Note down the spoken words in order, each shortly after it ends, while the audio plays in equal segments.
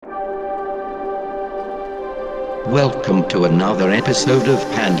Welcome to another episode of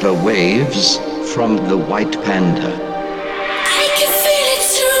Panda Waves from the White Panda. I can feel it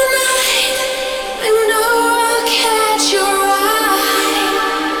tonight. I know I'll catch your eye.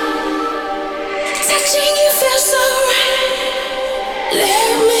 Touching you feels so right.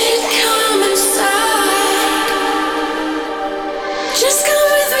 Let me come inside. Just come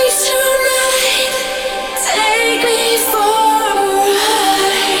with me tonight. Take me for a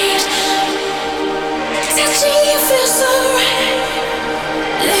ride. Touching you feels so right.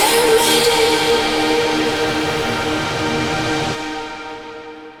 Let me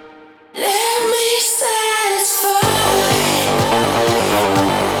satisfy.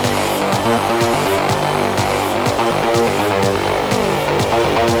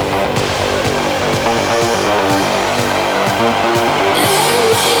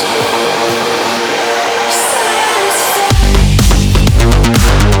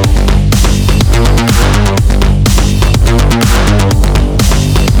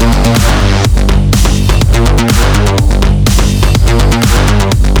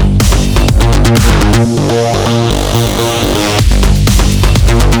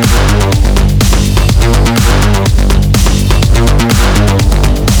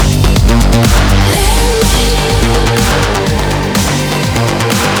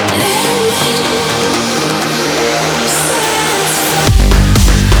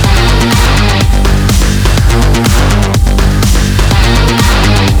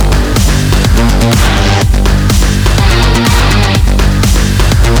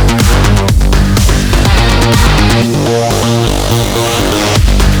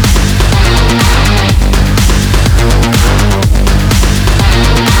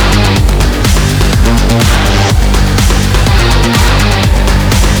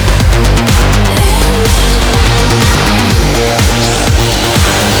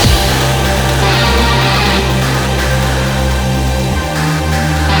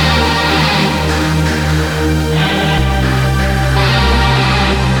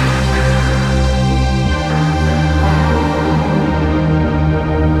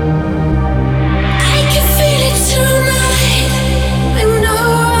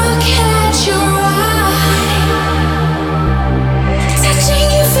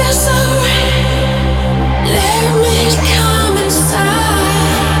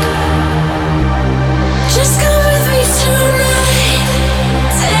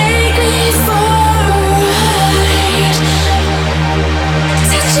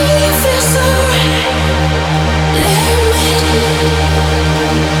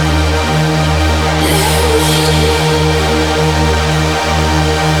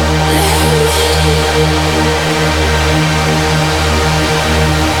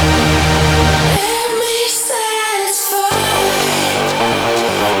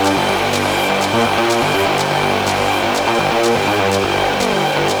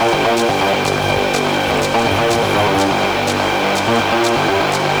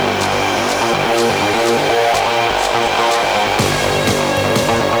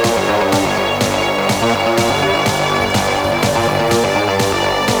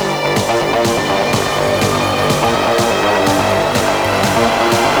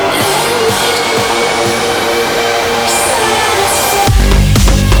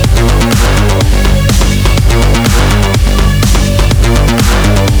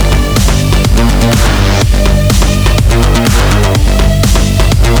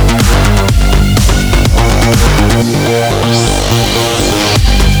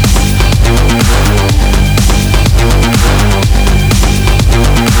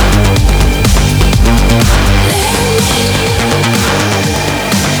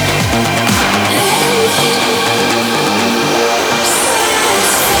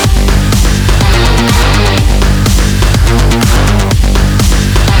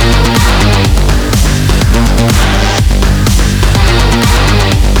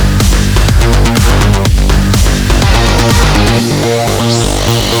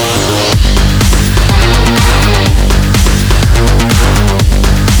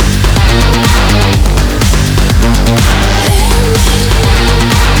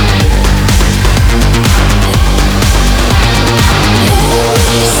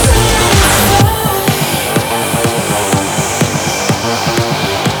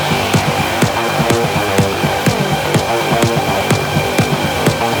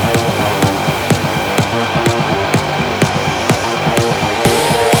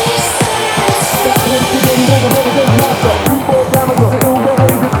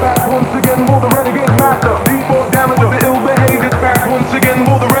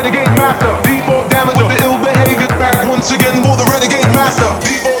 Once again, more the renegade master.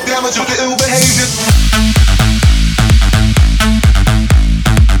 Default damage of the ill behavior.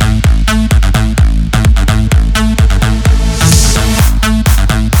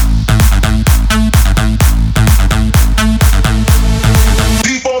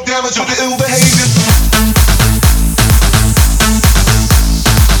 damage of the ill behavior.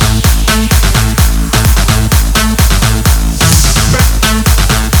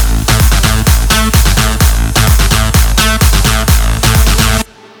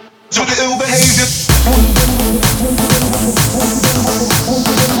 To the ill behavior.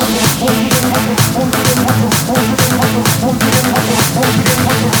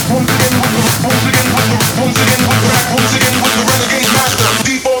 Once again with the renegade master.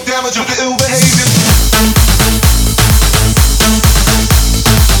 Default damage of the ill behavior.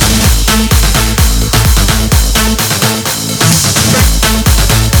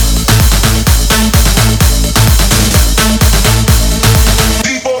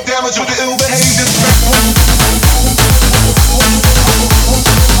 Default damage of the ill behavior.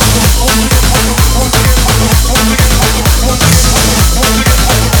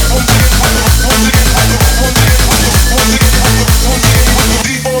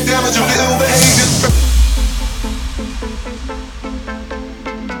 Default damage of the ill behavior.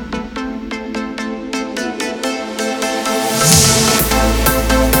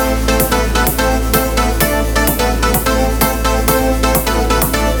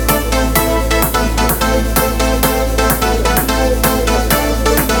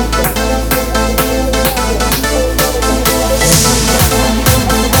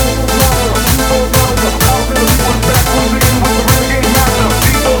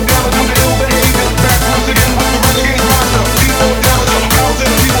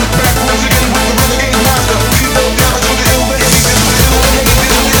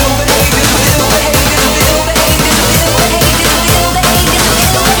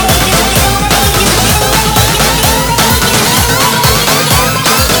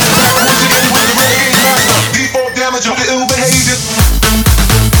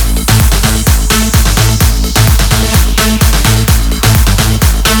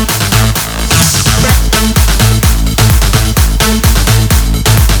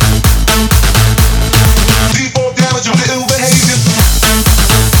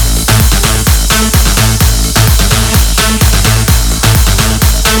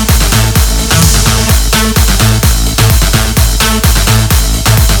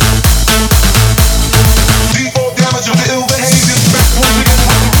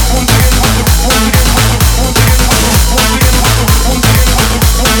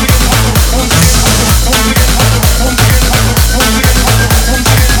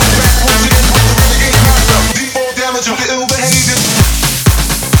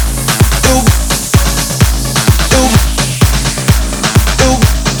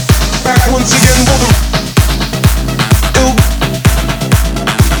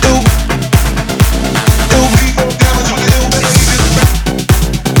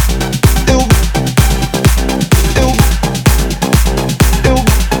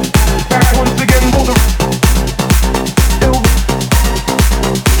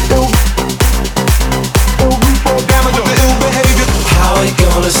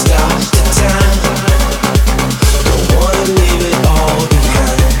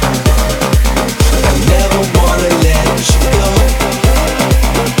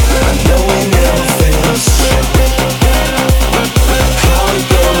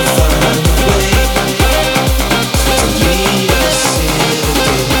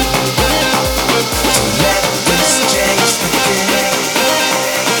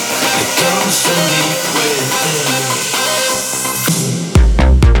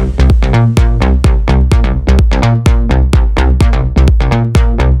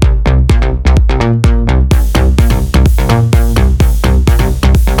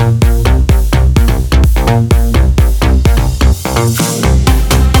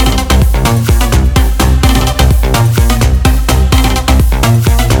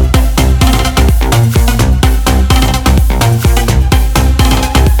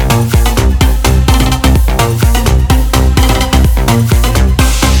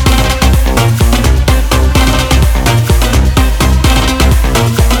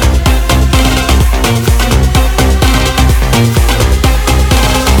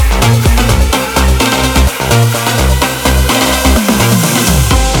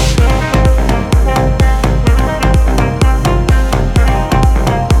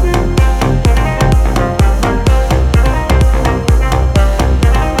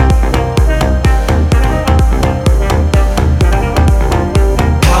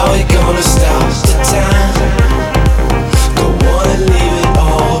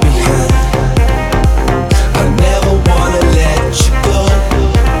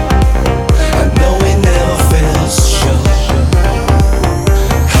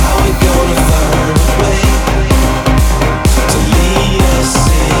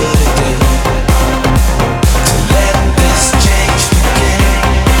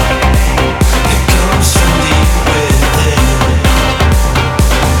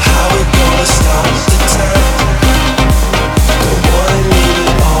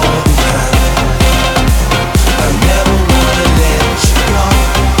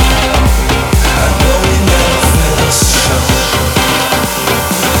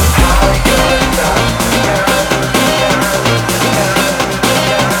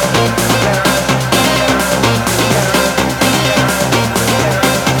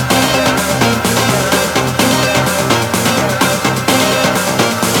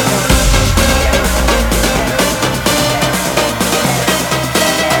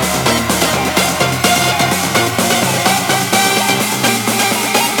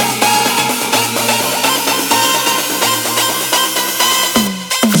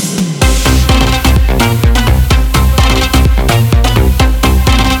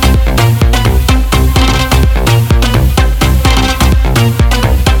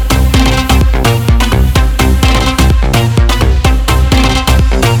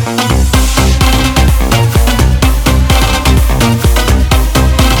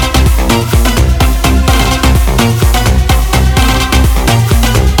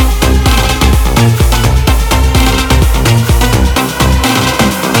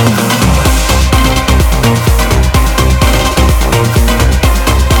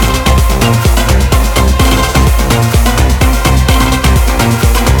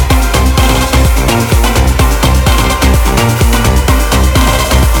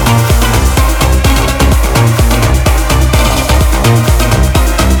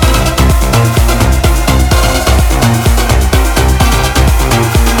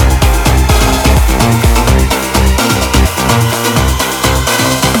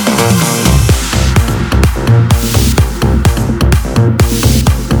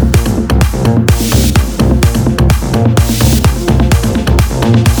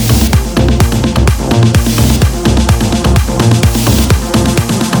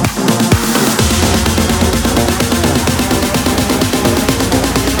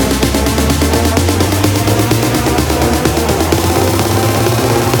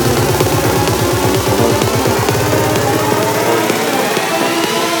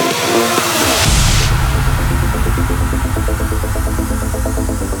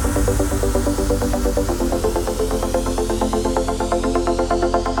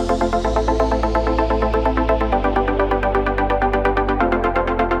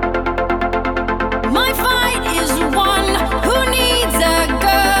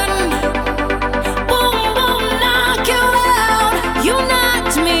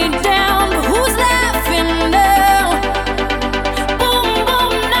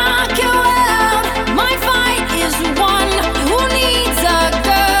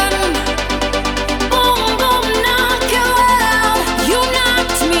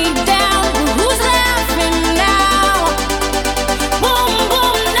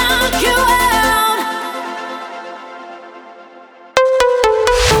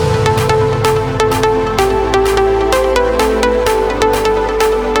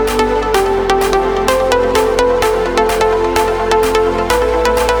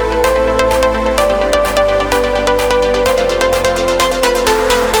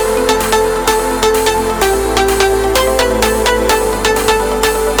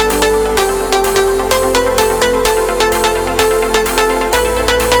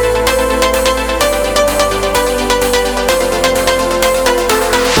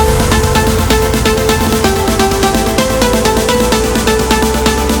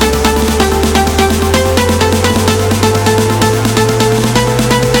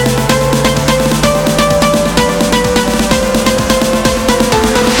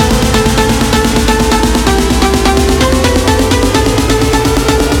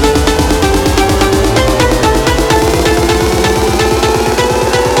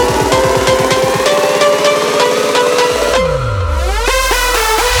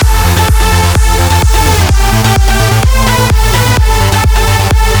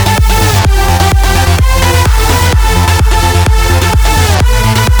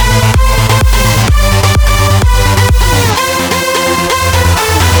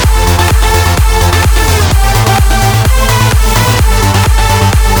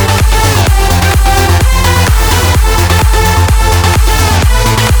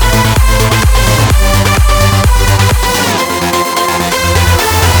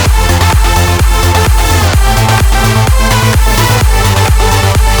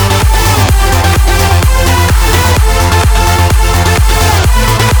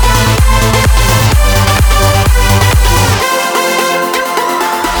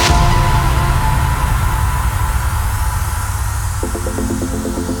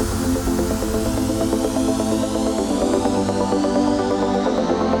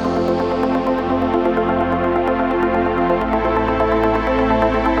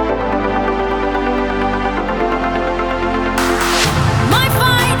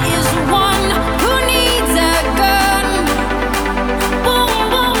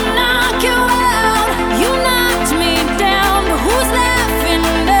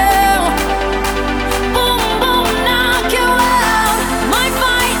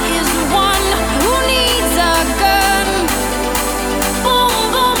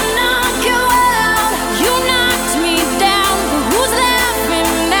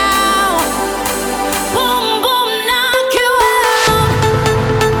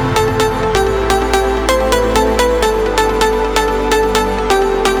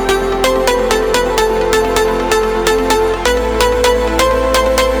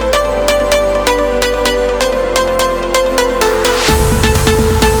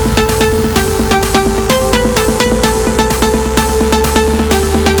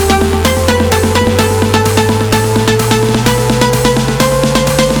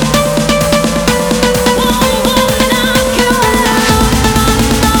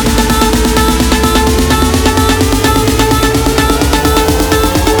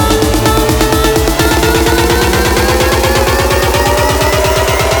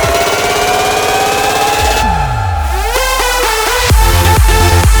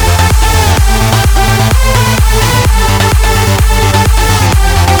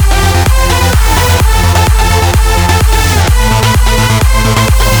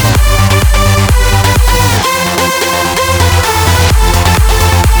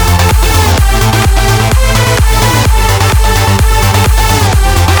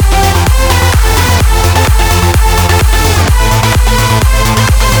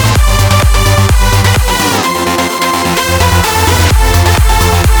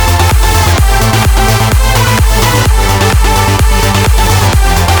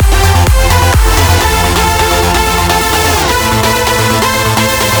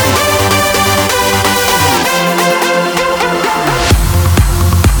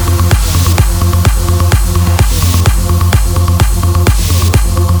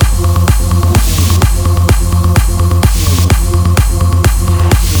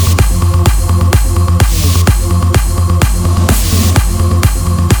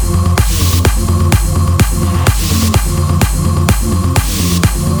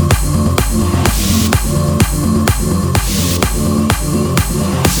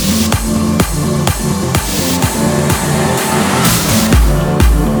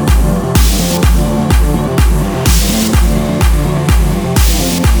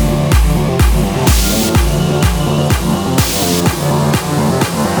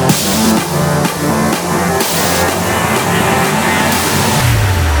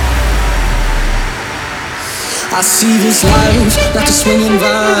 I see this life like a swinging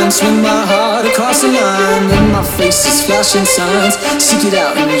vine, swing my heart across the line, and my face is flashing signs. Seek it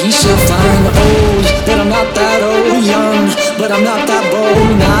out and ye shall find. Old, but I'm not that old. Young, but I'm not that bold.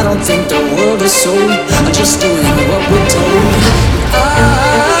 And I don't think the world is sold. I'm just doing what we're told. I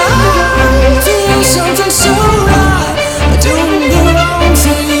feel something so right, doing the wrong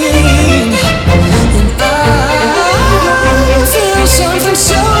thing. And I feel something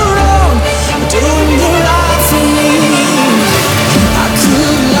so wrong, doing the right thing. I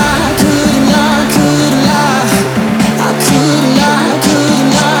could lie, could lie, could lie. I could lie, could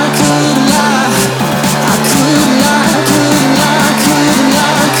lie, could lie. I could lie, could lie, could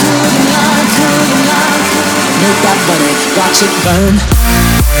lie, could lie, could lie. Make that money, watch it burn.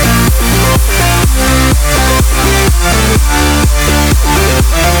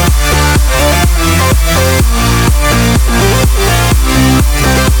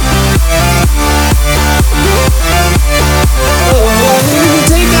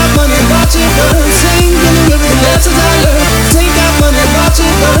 Take that money, watch it burn. Sing in the river, the lessons I learned. Take that money, watch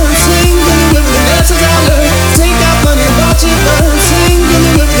it burn. Sing in the river, the lessons I learned. Take that money, watch it burn. Sing in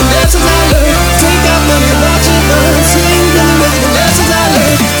the river, the lessons I learned. Take that money, watch it burn. Sing in the river, the lessons I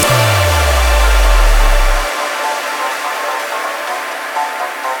learned.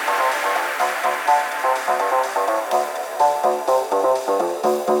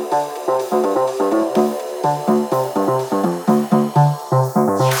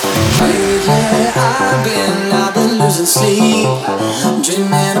 I've been losing sleep,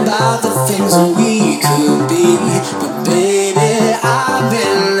 dreaming about the things that we could be. But baby, I've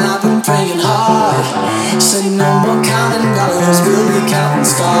been praying hard. Said no more counting dollars, we'll be counting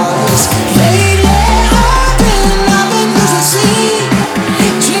stars. Lately, I've been losing sleep,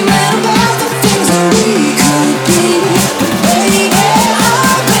 dreaming about the things that we could be. But baby,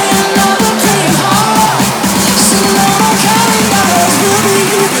 I've been praying hard. Said no more counting dollars,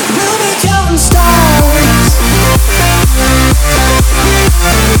 we'll be counting stars.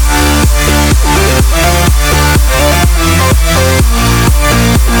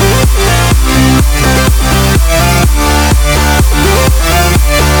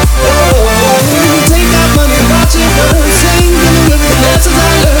 Oh,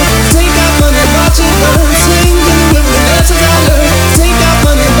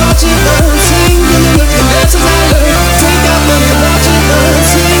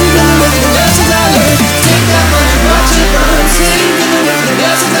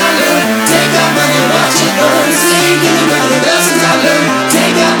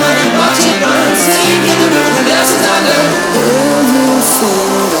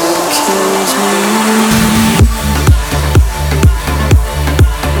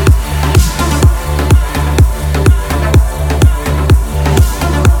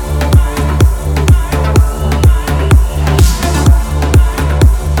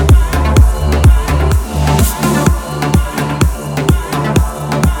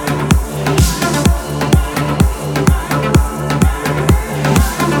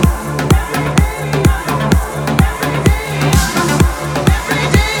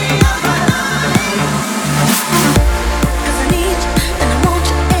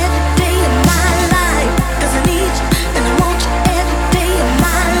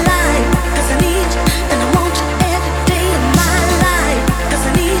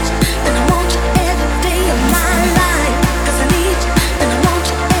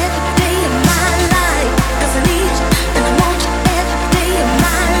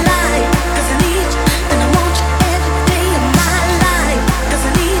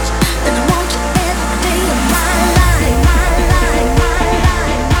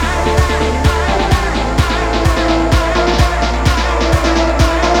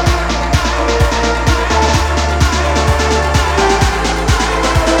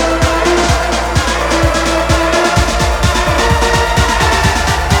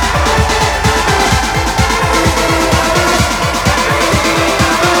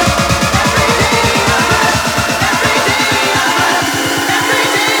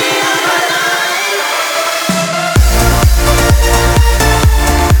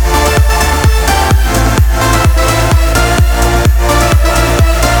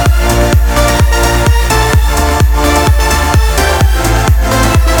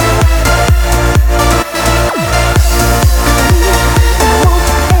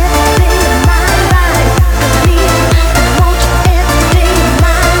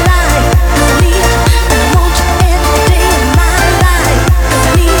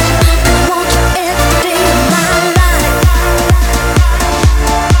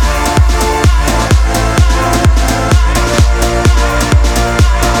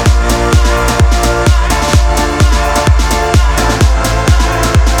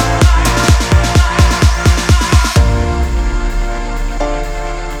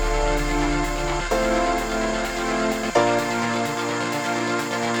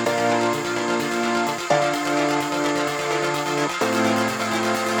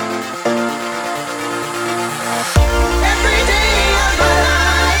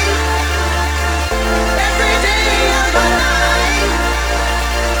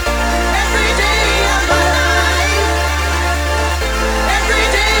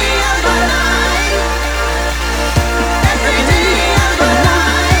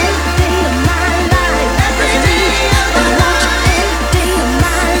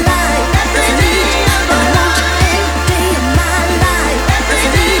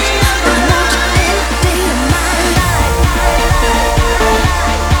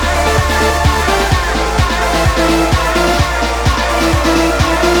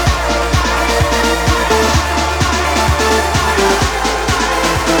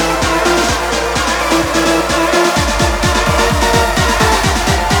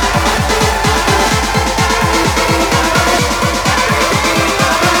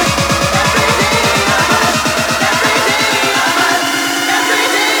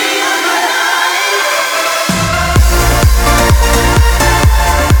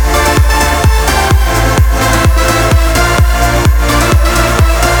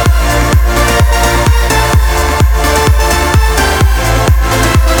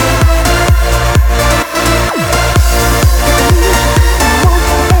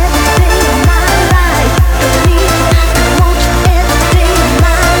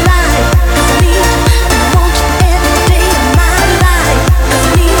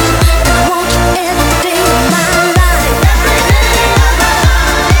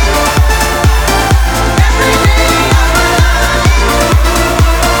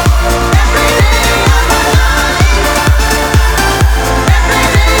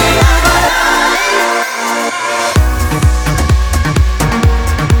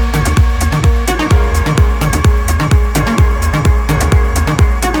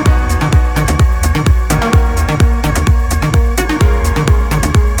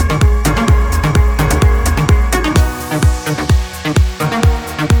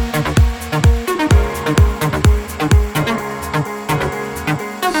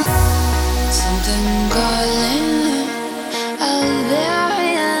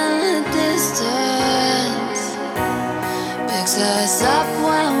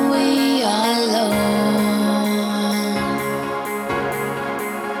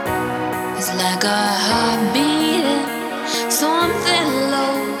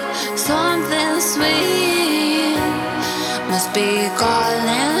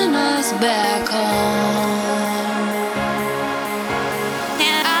 calling us back home.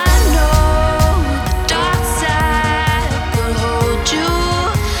 And I know the dark side could hold you,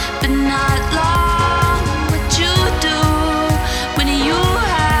 but not long. What you do when you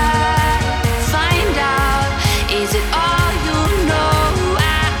hide, find out, is it all you know?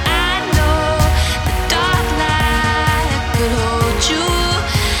 I know the dark light could hold you,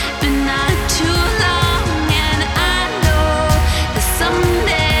 but not too long. And I know that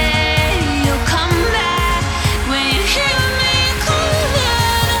someday you'll come back when you hear me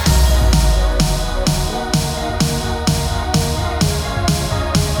calling.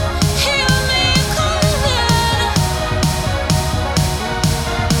 Hear me calling.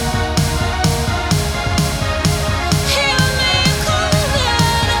 Hear me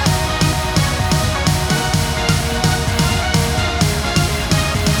calling.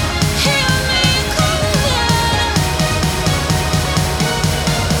 Hear me calling. Hear me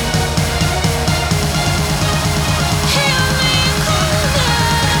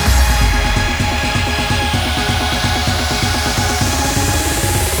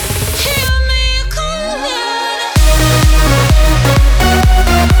Hear me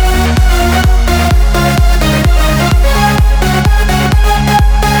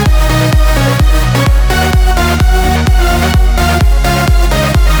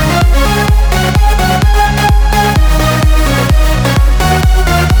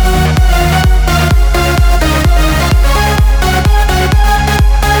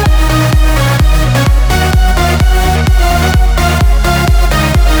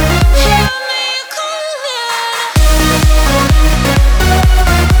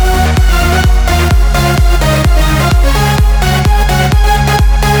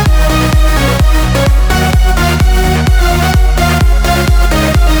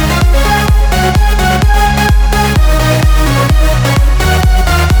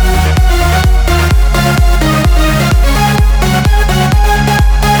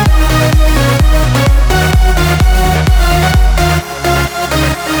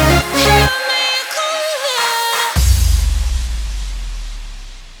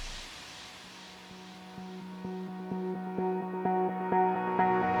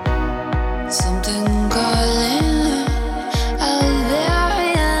something calling out there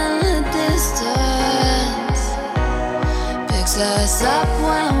in the distance, picks us up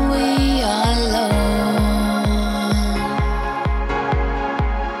when we are alone.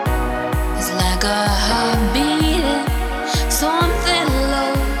 It's like a heart beating, something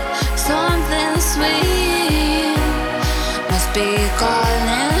low, something sweet, must be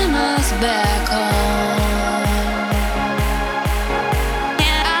calling us back home.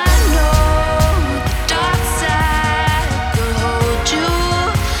 And I know the dark side could hold you,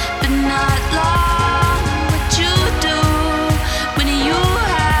 but not long. What you do when you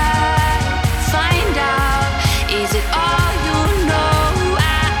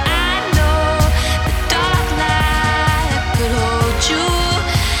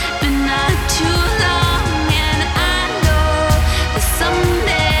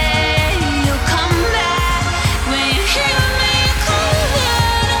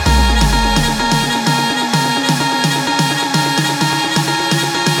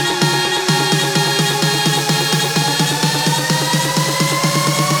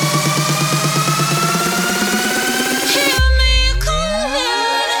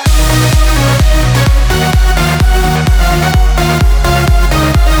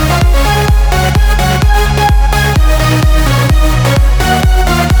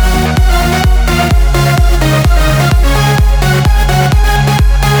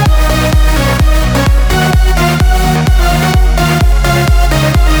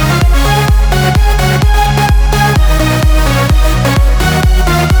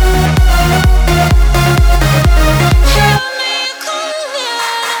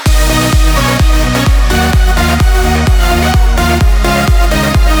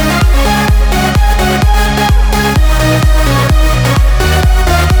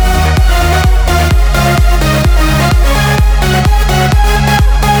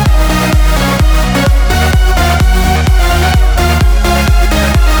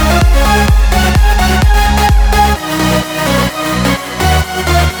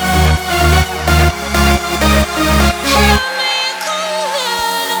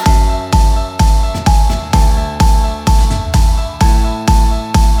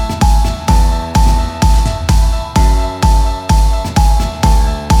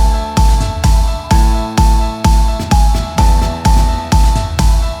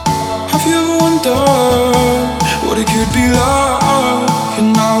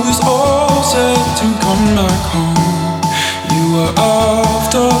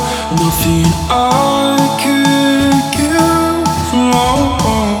after, nothing I could give.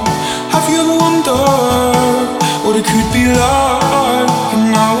 Oh, have you ever wondered what it could be like?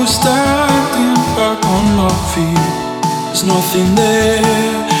 And I was standing back on my feet. There's nothing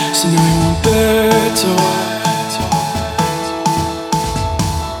there, so now you want better.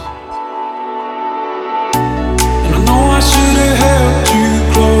 I should've held you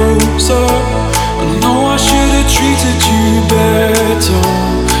closer, and I know I should've treated you better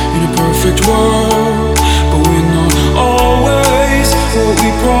in a perfect world, but we're not always what we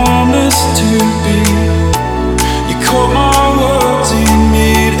promised to be. You caught my words in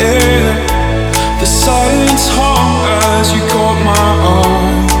mid-air, the silence hung as you caught my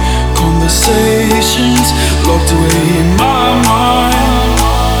eye. Conversations locked away in my mind.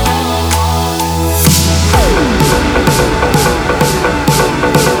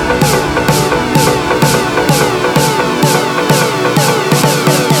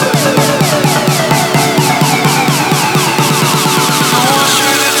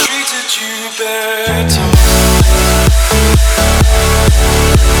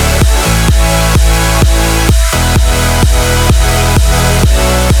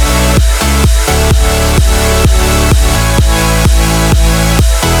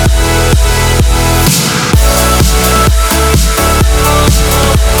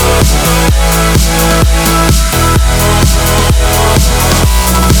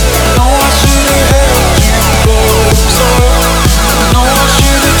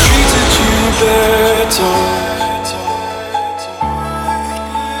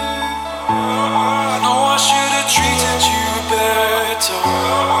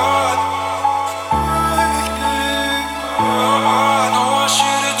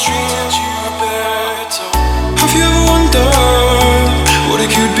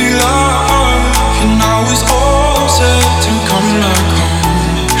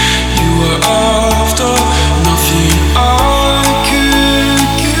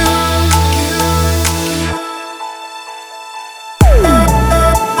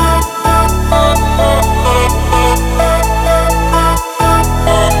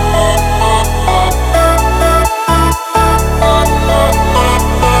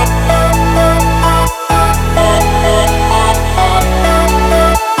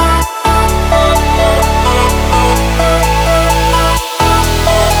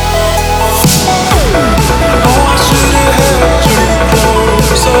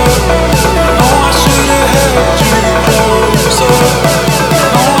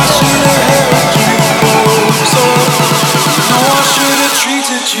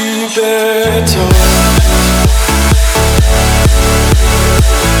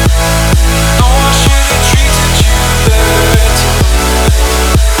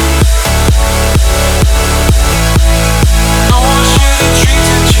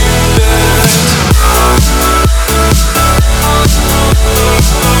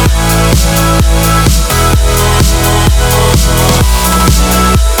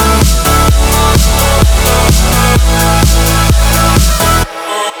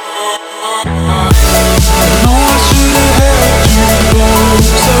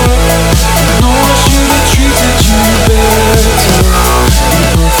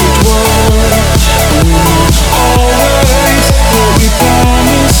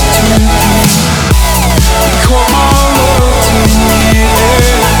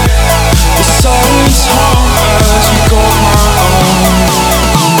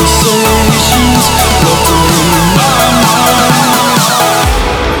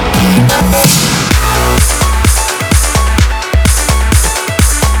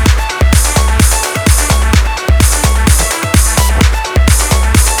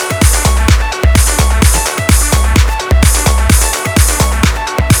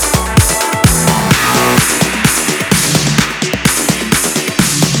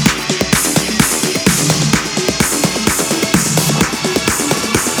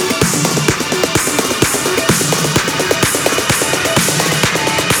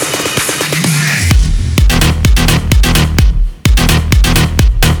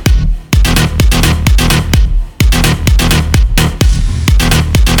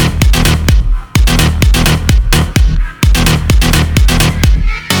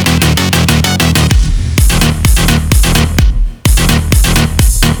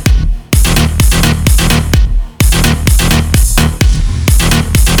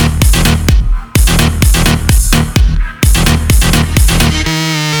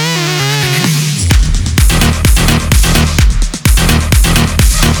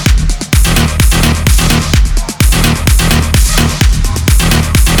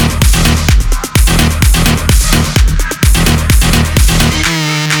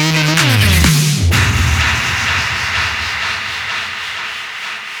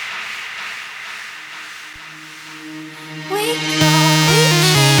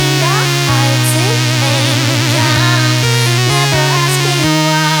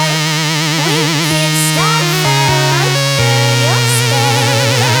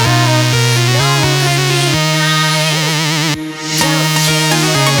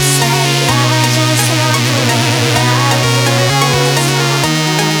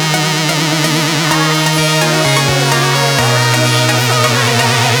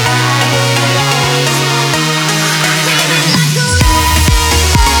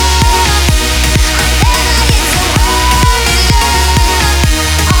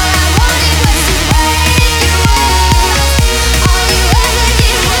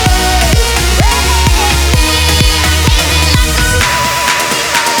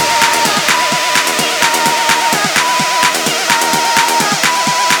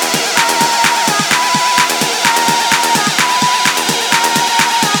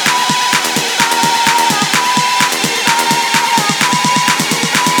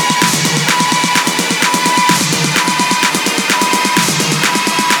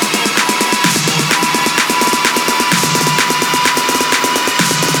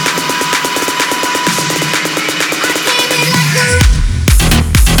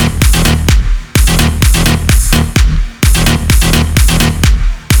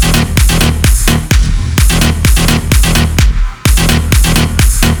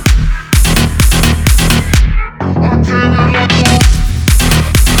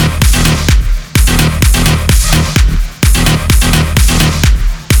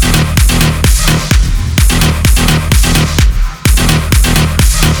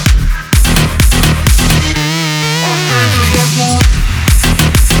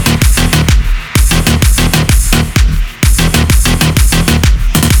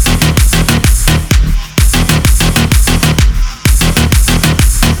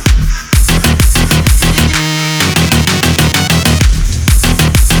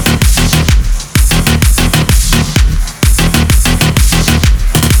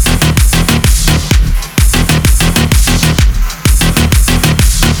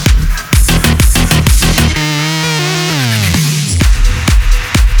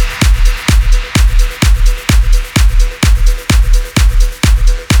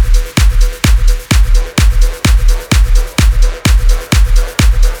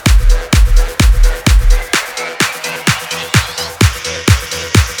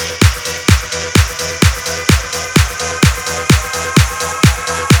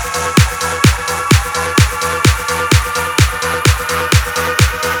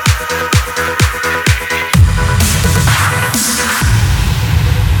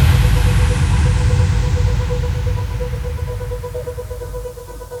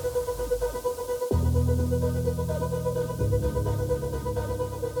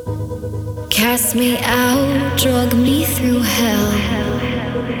 cast me out, drug me through hell.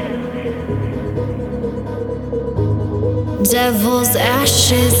 Devil's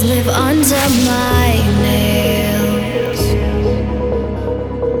ashes live under my nails.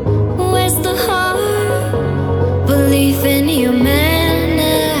 Where's the heart? Belief in humanity.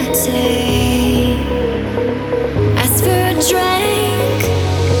 Ask for a drink.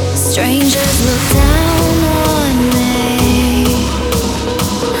 Strangers look down on me.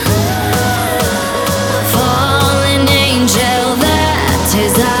 Fallen angel, that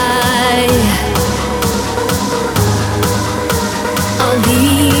is I. I'll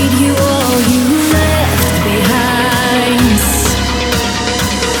lead you all you left behind.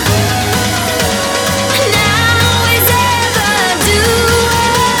 Now is ever do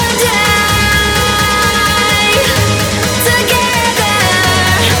or die. Together,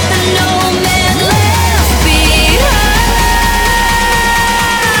 no man left behind.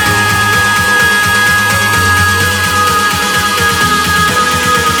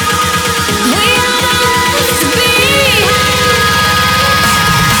 We are the left behind.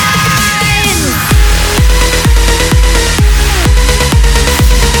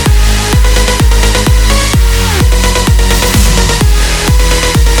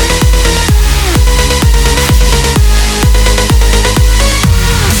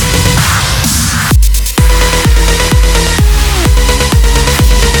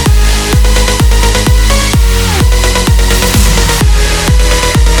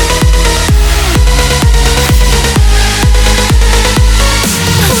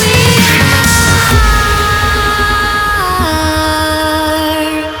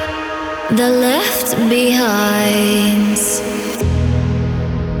 The left behind.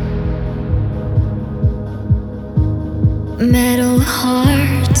 Metal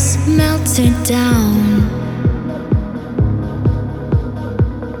hearts melted down.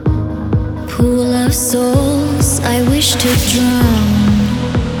 Pool of souls I wish to drown.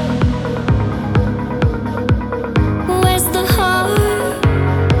 Where's the heart?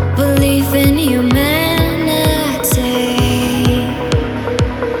 Belief in humanity.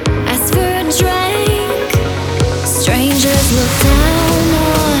 Ask for a drink. Strangers look down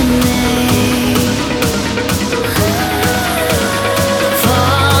on me.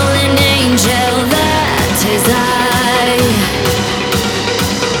 Fallen angel, that is I.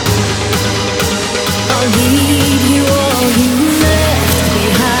 I'll lead you all you left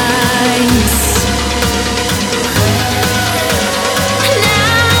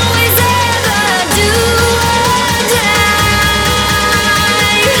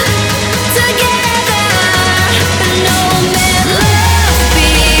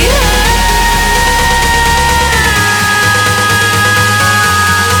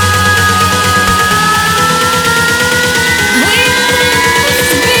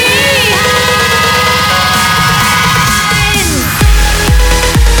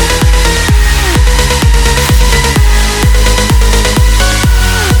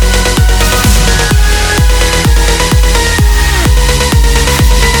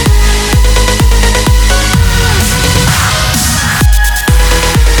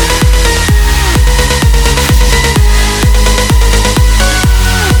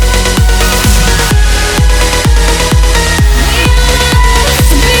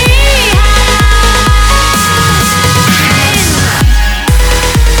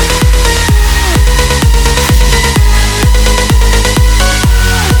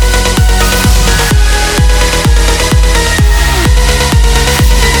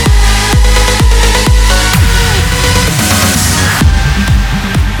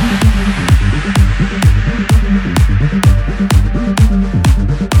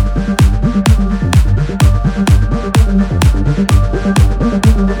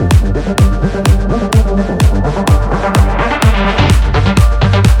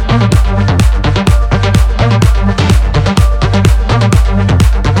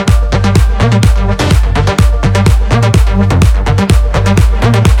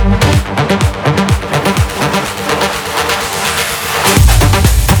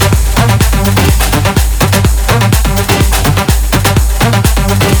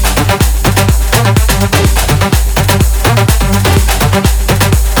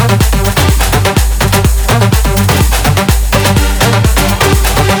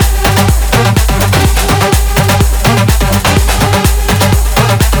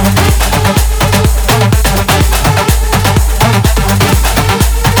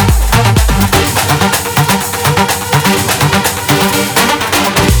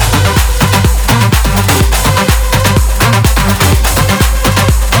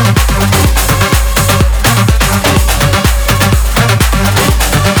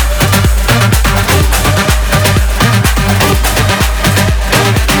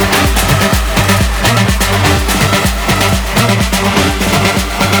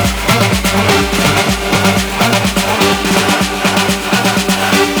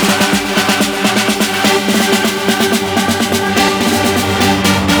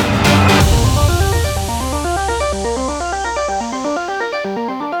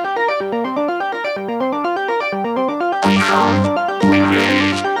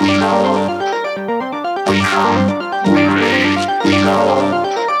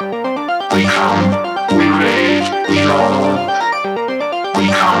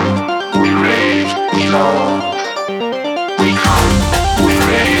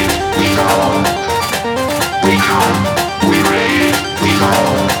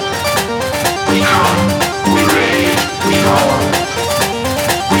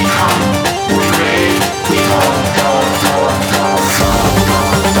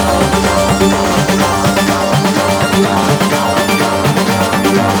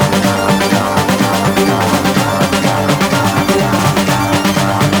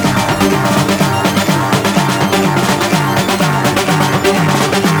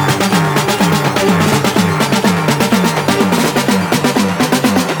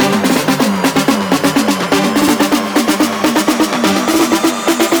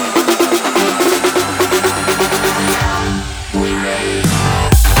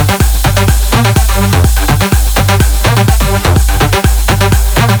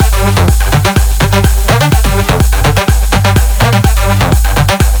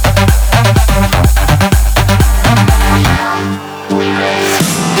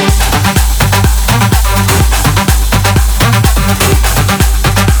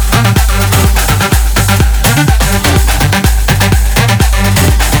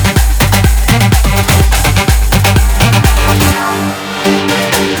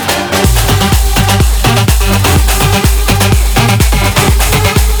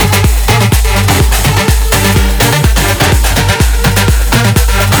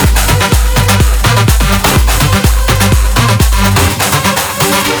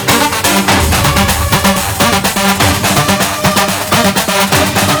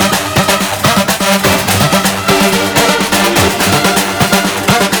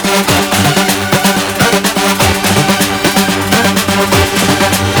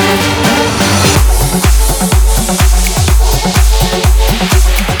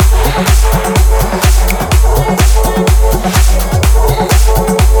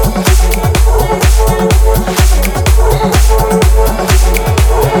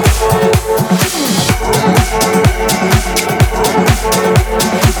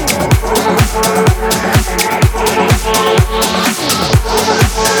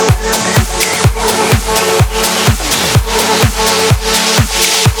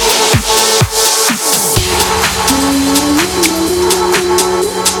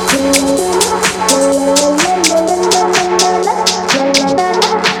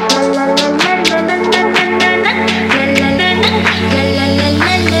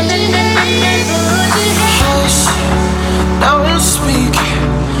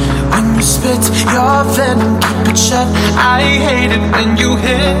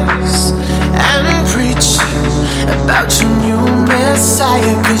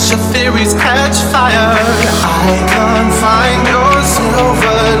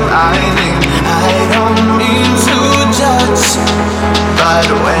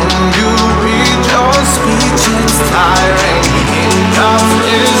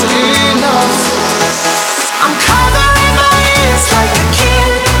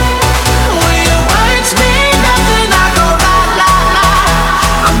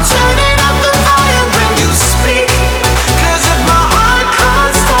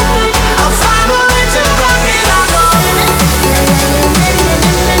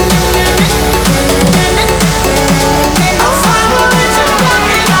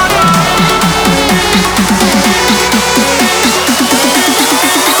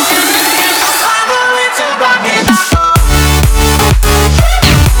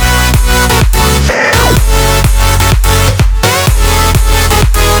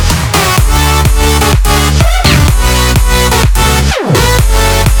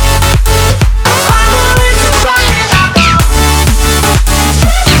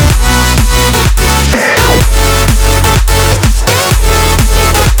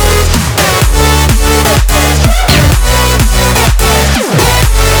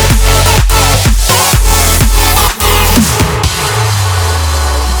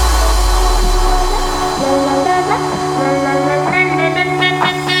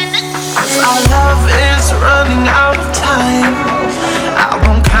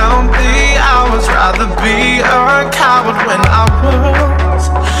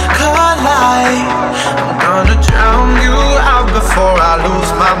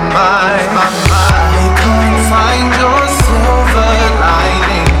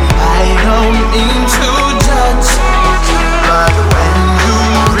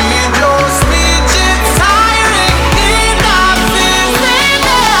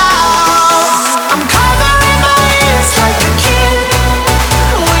I'm covering my ears like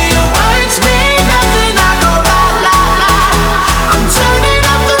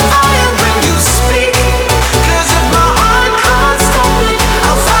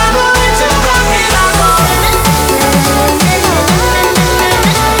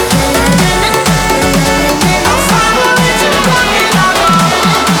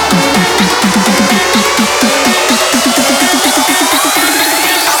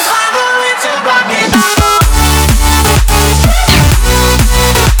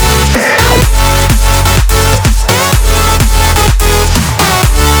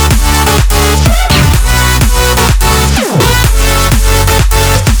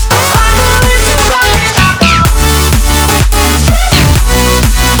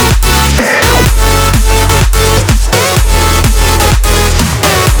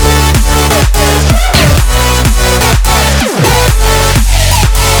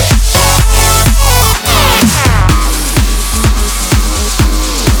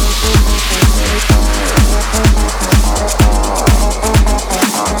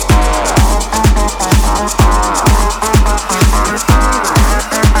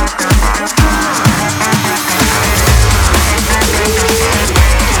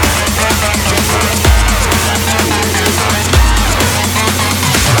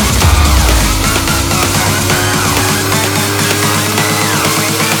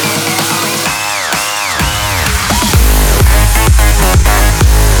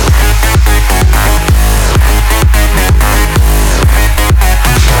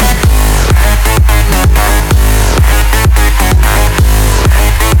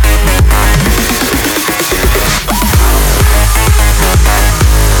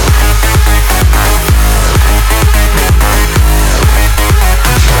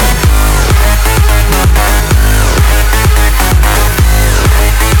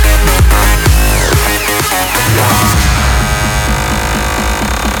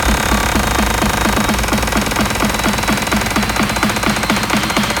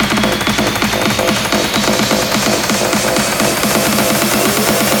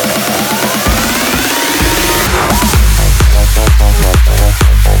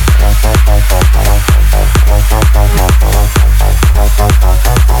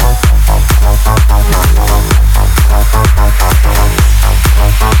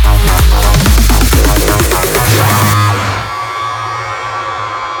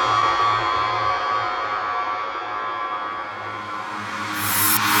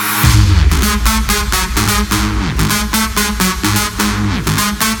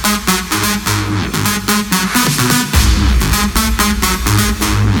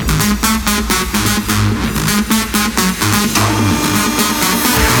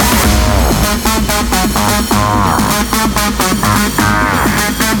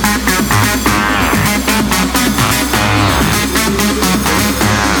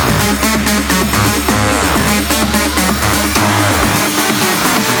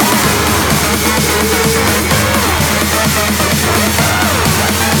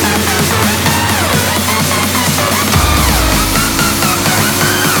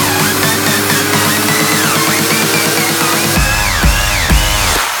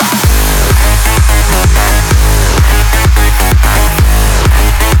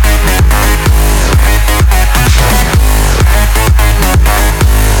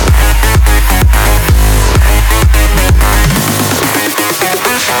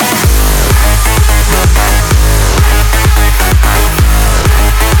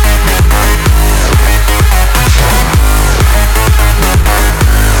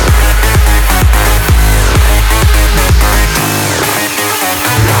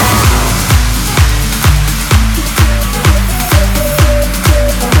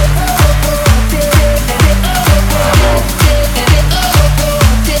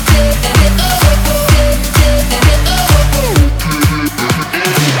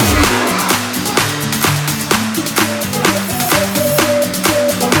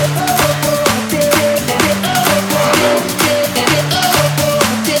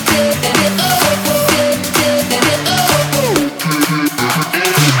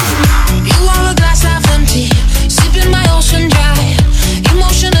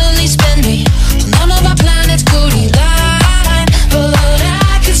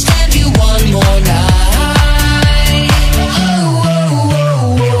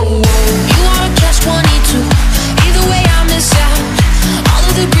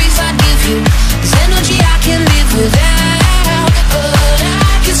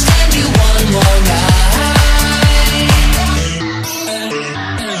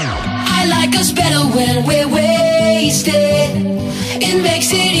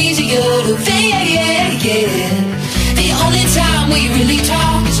it easier to fade. The only time we really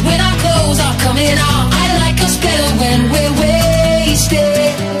talk is when our clothes are coming off. I like us better when we're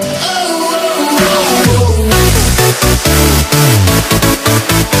wasted.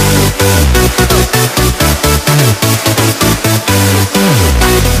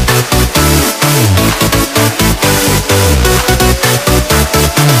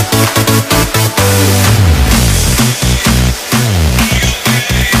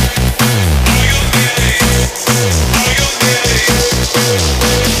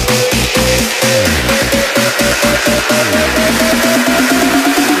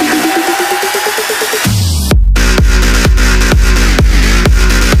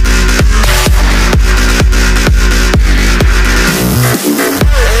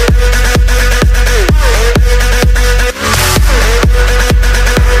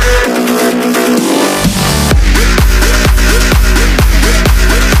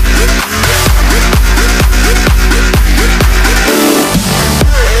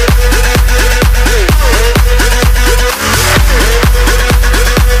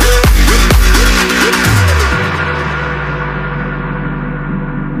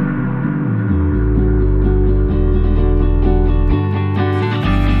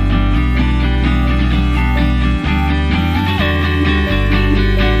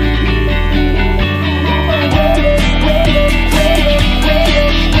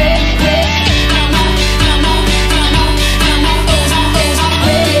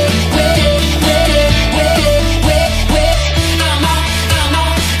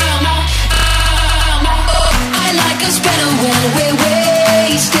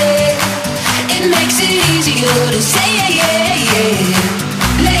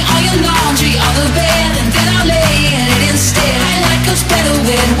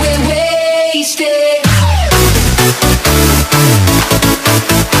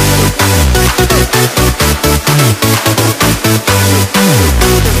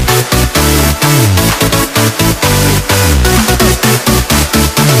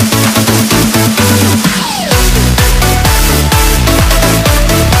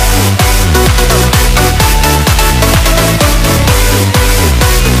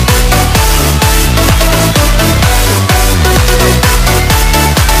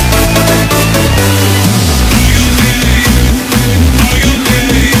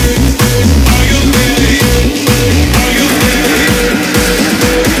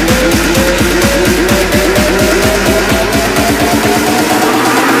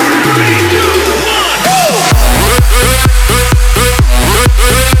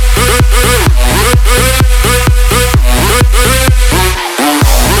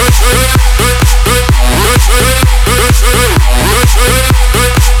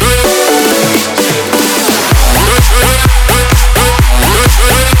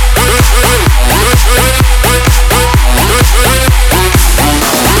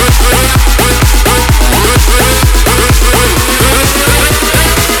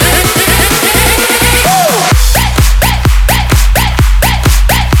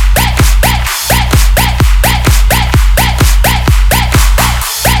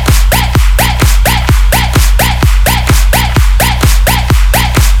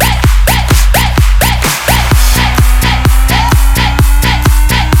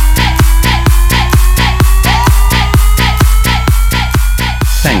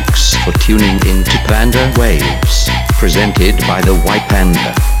 for tuning in to Panda Waves, presented by the White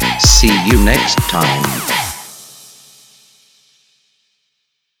Panda. See you next time.